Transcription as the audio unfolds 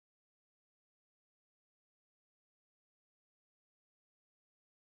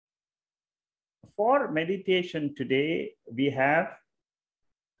for meditation today, we have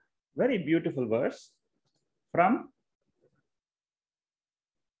very beautiful verse from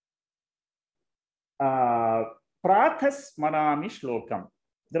Pratas Smaranam Shlokam.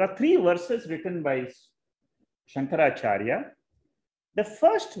 There are 3 verses written by Shankaracharya. The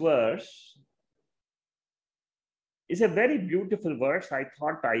first verse is a very beautiful verse. I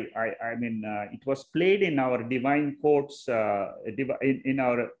thought it was played in our divine quotes, in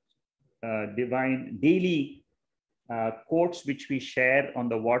our divine daily quotes, which we share on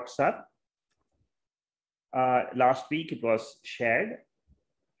the WhatsApp. Last week it was shared,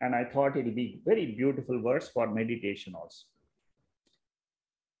 and I thought it would be a very beautiful verse for meditation also.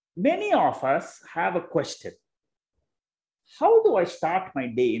 Many of us have a question. How do I start my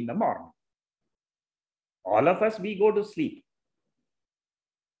day in the morning? All of us, we go to sleep.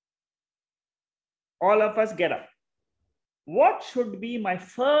 All of us get up. What should be my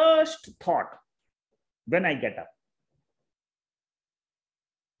first thought when I get up?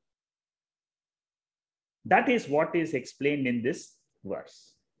 That is what is explained in this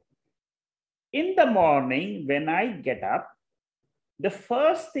verse. In the morning, when I get up, the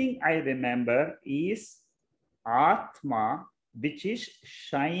first thing I remember is Atma, which is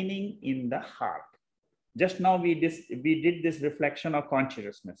shining in the heart. Just now we did this reflection of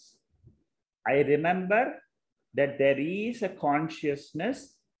consciousness. I remember that there is a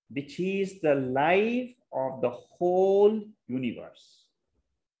consciousness which is the life of the whole universe.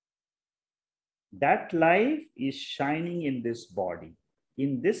 That life is shining in this body,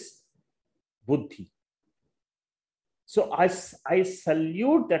 in this buddhi. So I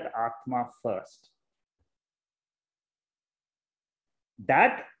salute that Atma first.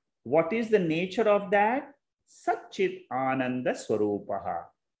 That, what is the nature of that? Satchit Ananda Swarupaha.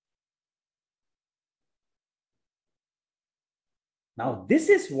 Now, this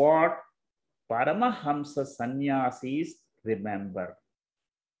is what Paramahamsa Sannyasis remember.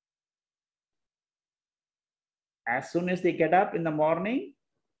 As soon as they get up in the morning,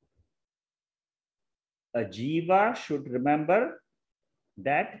 a jiva should remember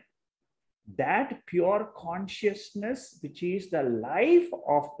that pure consciousness, which is the life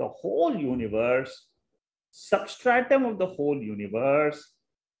of the whole universe, substratum of the whole universe,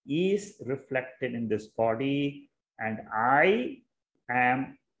 is reflected in this body, and I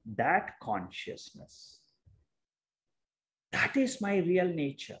am that consciousness. That is my real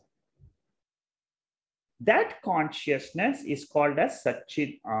nature. That consciousness is called as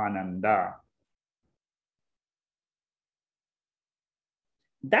Satchit Ananda.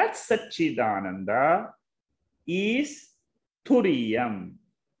 That Satchidananda is Turiyam,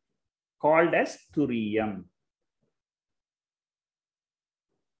 called as Turiyam.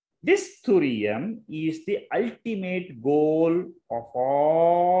 This Turiyam is the ultimate goal of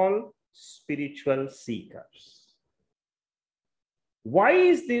all spiritual seekers. Why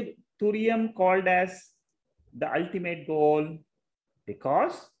is the Turiyam called as the ultimate goal?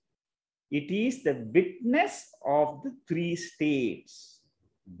 Because it is the witness of the 3 states: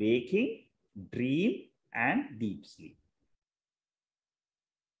 waking, dream, and deep sleep.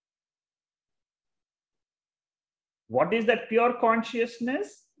 What is that pure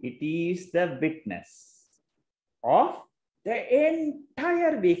consciousness? It is the witness of the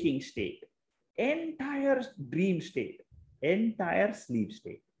entire waking state, entire dream state, entire sleep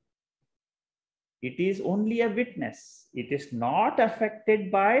state. It is only a witness. It is not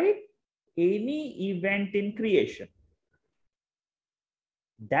affected by any event in creation.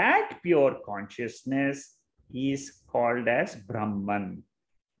 That pure consciousness is called as Brahman.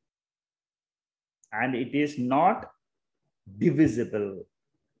 And it is not divisible.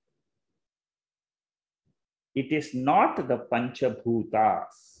 It is not the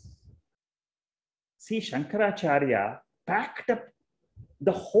Panchabhutas. See, Shankaracharya packed up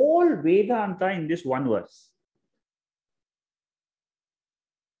the whole Vedanta in this one verse.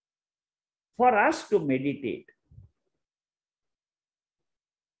 For us to meditate,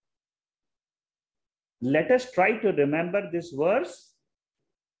 let us try to remember this verse.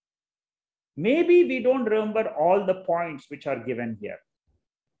 Maybe we don't remember all the points which are given here.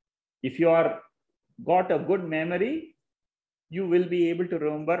 If you are got a good memory, you will be able to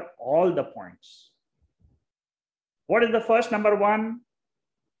remember all the points. What is the first number 1?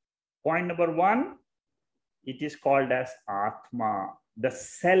 Point number 1, it is called as Atma, the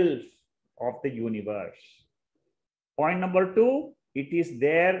self of the universe. Point number 2, it is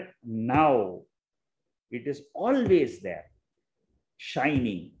there now. It is always there,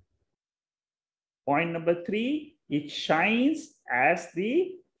 shining. Point number 3, it shines as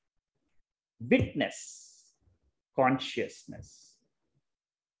the witness, consciousness.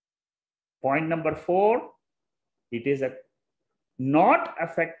 Point number 4, it is not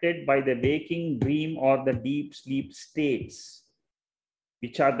affected by the waking dream or the deep sleep states,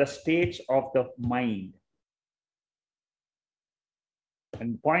 which are the states of the mind.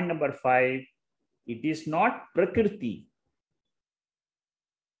 And point number 5, it is not Prakriti,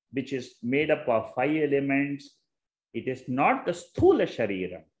 which is made up of 5 elements. It is not the Sthula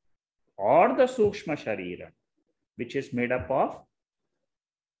Sharira or the Sukshma Sharira, which is made up of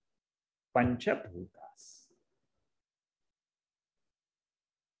Panchabhutas.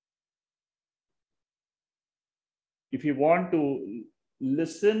 If you want to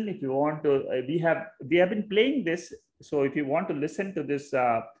listen, if you want to, we have been playing this. So if you want to listen to this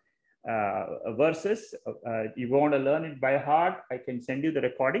verses, you want to learn it by heart, I can send you the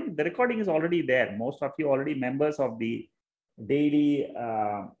recording. The recording is already there. Most of you already members of the daily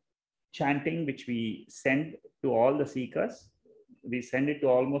chanting, which we send to all the seekers. We send it to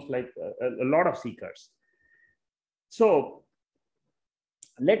almost like a lot of seekers. So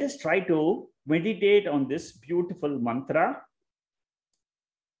let us try to meditate on this beautiful mantra,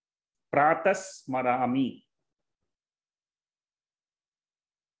 Pratas Smarami.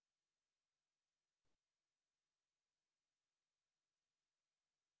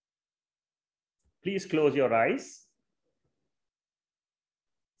 Please close your eyes.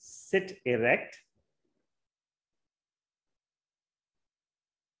 Sit erect.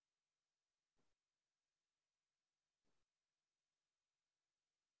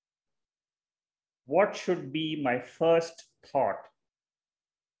 What should be my first thought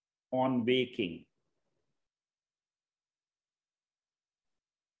on waking?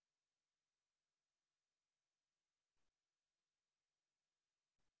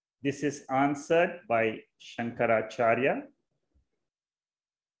 This is answered by Shankaracharya.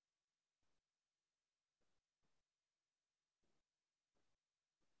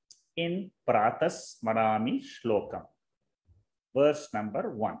 In Pratas Smarami Shlokam, verse number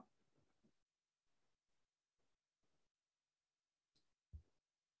 1.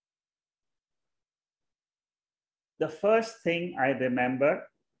 The first thing I remember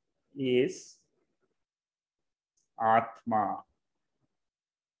is Atma,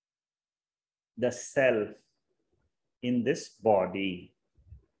 the self in this body.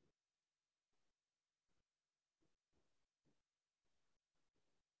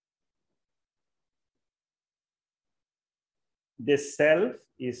 This self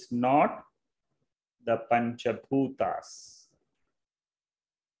is not the Panchabhutas,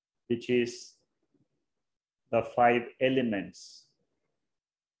 which is the 5 elements.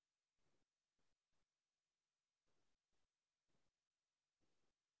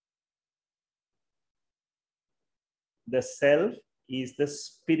 The self is the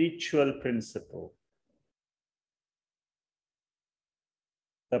spiritual principle.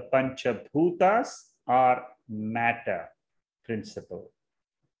 The Panchabhutas are matter principle.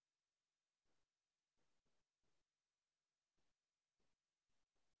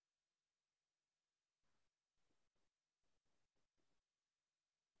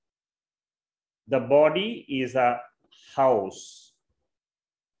 The body is a house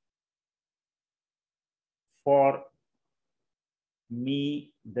for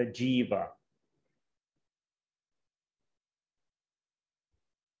me, the Jiva.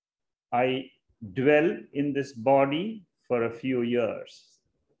 I dwell in this body for a few years.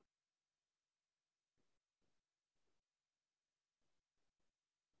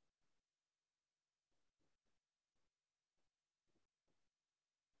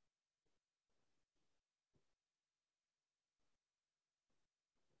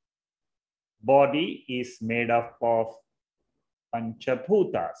 Body is made up of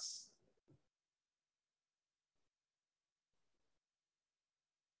Panchabhutas.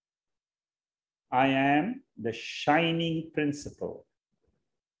 I am the shining principle,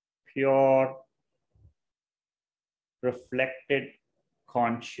 pure, reflected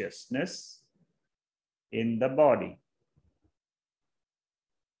consciousness in the body.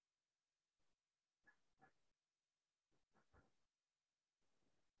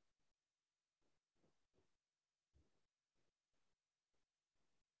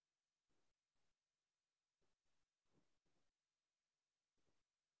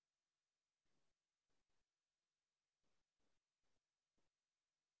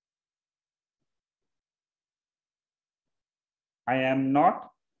 I am not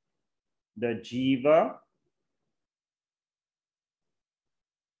the Jiva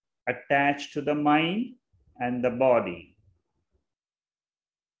attached to the mind and the body.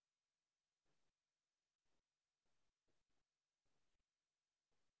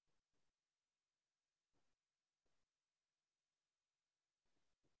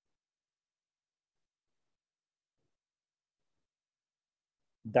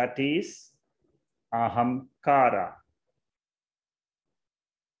 That is ahamkara.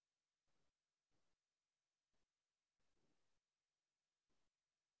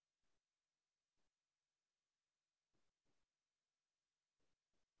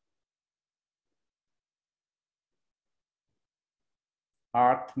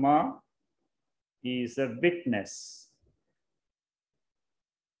 Atma is a witness.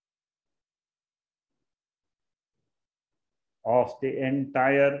 Of the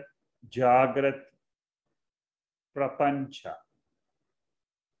entire Jagrat Prapancha.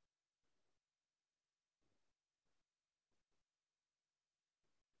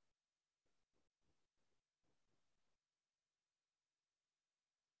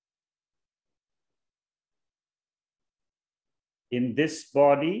 In this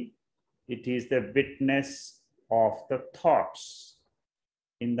body, it is the witness of the thoughts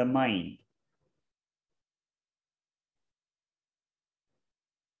in the mind.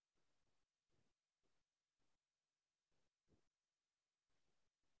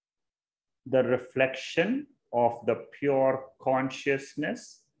 The reflection of the pure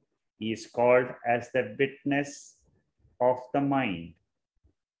consciousness is called as the witness of the mind.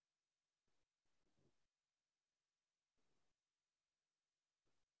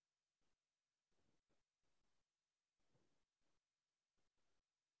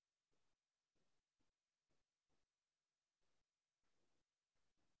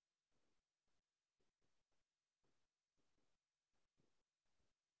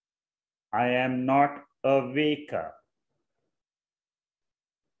 I am not a waker,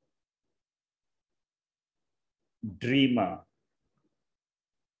 dreamer,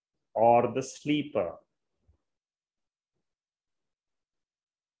 or the sleeper.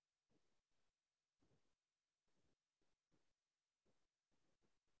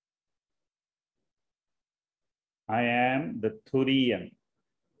 I am the Turiyan,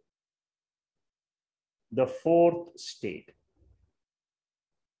 the fourth state.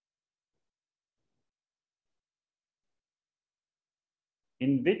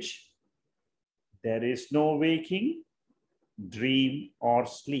 In which there is no waking, dream, or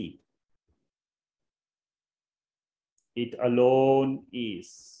sleep. It alone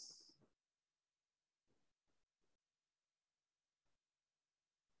is.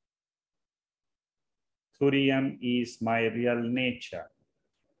 Thuriyam is my real nature.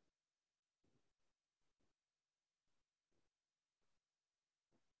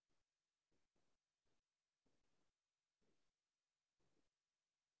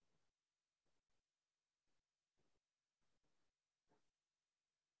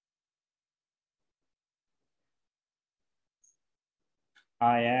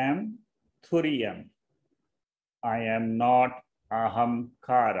 I am Thuriyam. I am not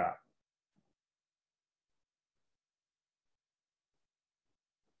Ahamkara.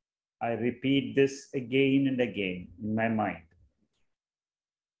 I repeat this again and again in my mind.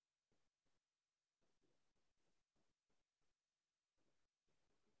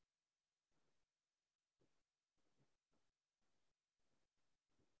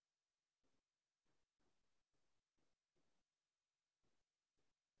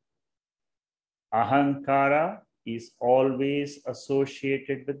 Ahankara is always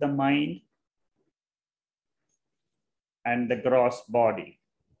associated with the mind and the gross body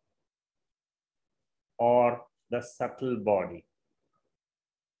or the subtle body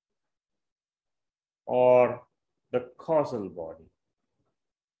or the causal body.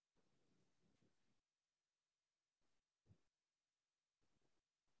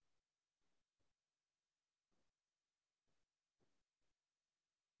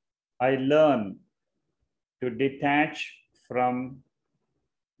 I learn to detach from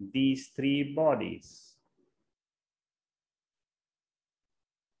these three bodies.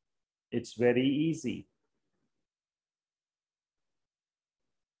 It's very easy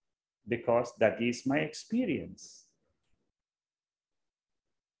because that is my experience.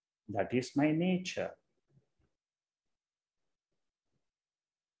 That is my nature.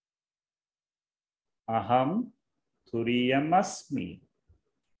 Aham Turiyam Asmi.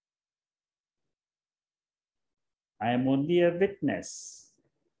 I am only a witness.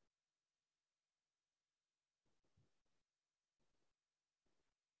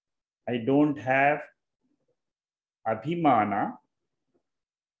 I don't have abhimana,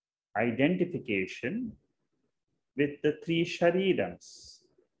 identification with the three sharirams.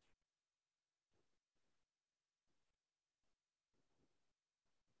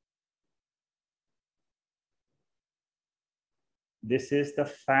 This is the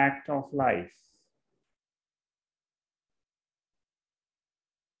fact of life.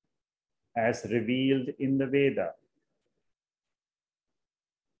 As revealed in the Veda.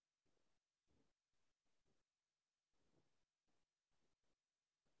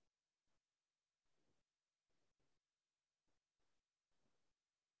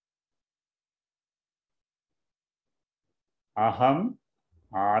 Aham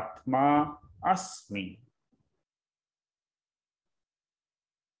Atma Asmi.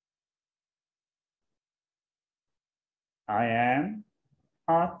 I am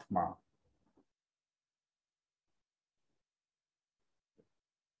Atma.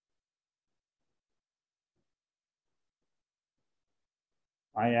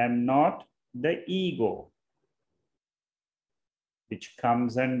 I am not the ego which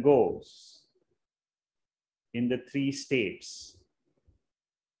comes and goes in the three states.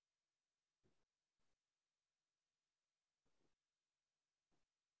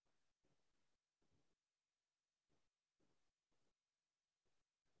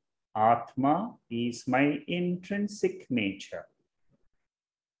 Atma is my intrinsic nature,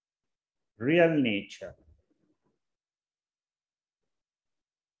 real nature.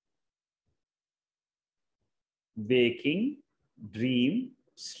 Waking, dream,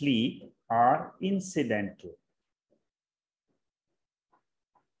 sleep are incidental.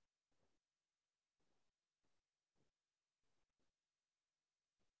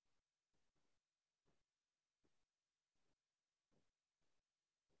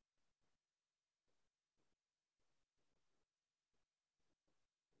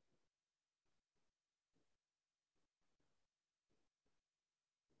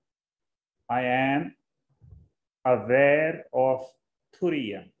 I am aware of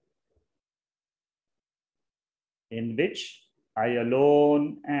Turiya, in which I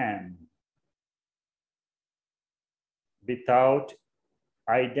alone am, without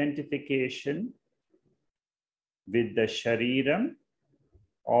identification with the Shariram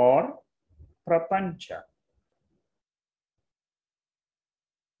or Prapancha.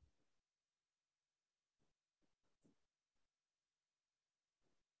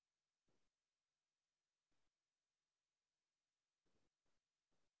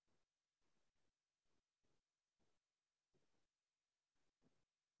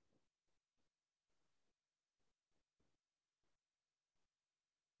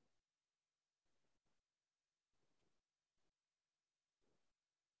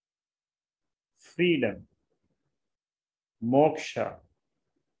 Freedom, moksha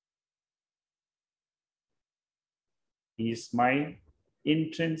is my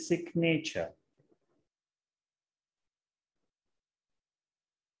intrinsic nature.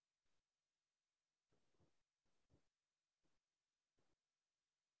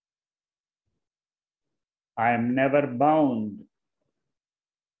 I am never bound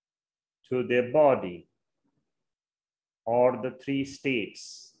to the body or the three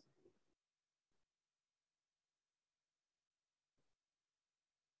states.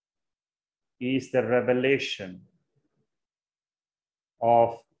 Is the revelation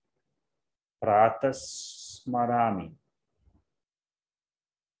of Pratas Smaranam.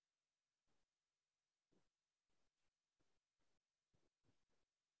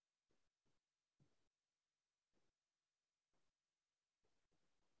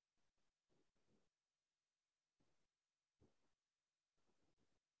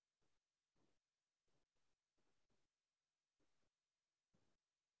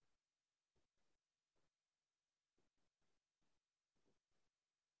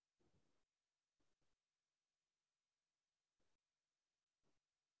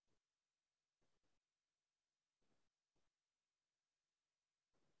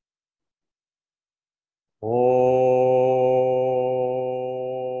 Oh.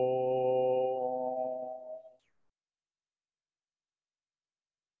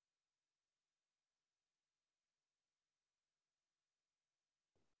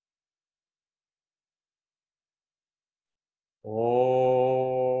 Om.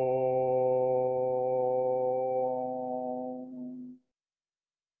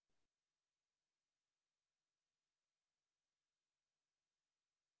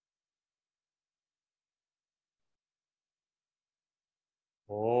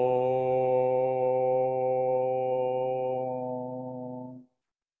 Om.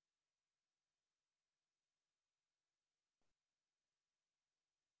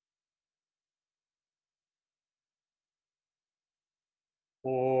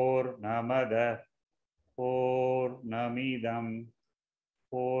 Purnamada Purnamidam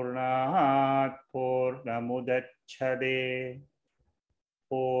Purnat Purnamudachade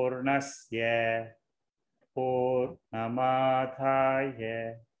Purnasya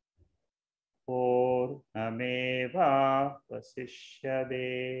Purnamadhaya Purnameva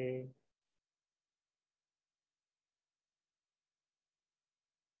Vasishyade.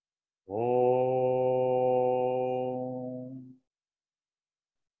 Om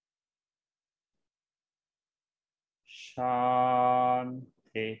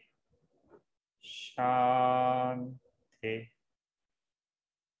Shanti Shanti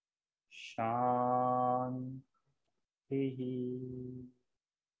Shanti.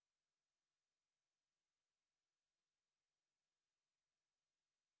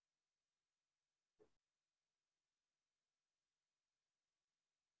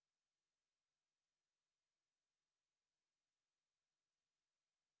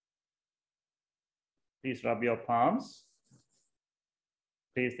 Please rub your palms.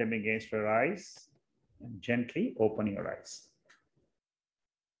 Place them against your eyes and gently open your eyes.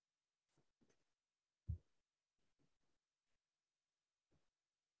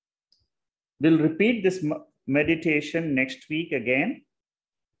 We'll repeat this meditation next week again.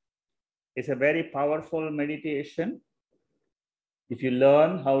 It's a very powerful meditation. If you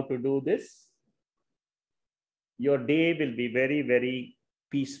learn how to do this, your day will be very, very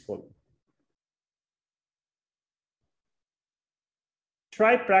peaceful.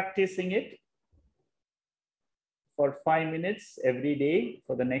 Try practicing it for 5 minutes every day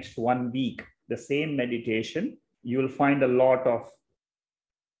for the next 1 week. The same meditation, you will find a lot of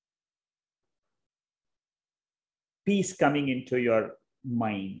peace coming into your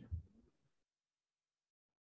mind.